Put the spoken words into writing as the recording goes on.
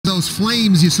those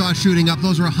flames you saw shooting up,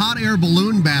 those were hot air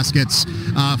balloon baskets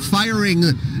firing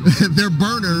their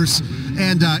burners,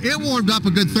 and it warmed up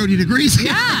a good 30 degrees.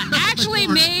 Yeah, actually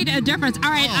made a difference. All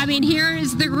right, I mean, here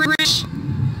is the Grinch.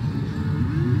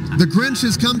 The Grinch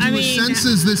has come to his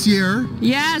senses this year.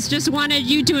 Yes, just wanted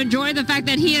you to enjoy the fact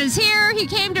that he is here. He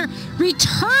came to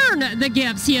return the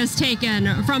gifts he has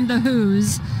taken from the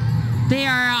Who's. They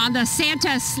are on the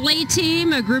Santa Sleigh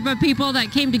team, a group of people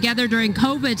that came together during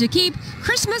COVID to keep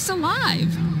Christmas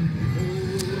alive.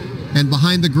 And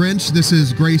behind the Grinch, this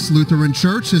is Grace Lutheran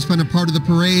Church, has been a part of the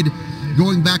parade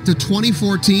going back to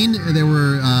 2014. They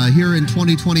were here in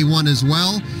 2021 as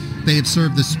well. They have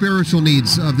served the spiritual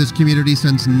needs of this community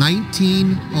since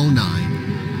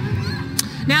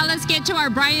 1909. Now let's get to our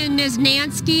Brian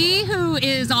Niznansky, who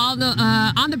is on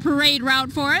the parade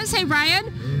route for us. Hey,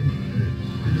 Brian.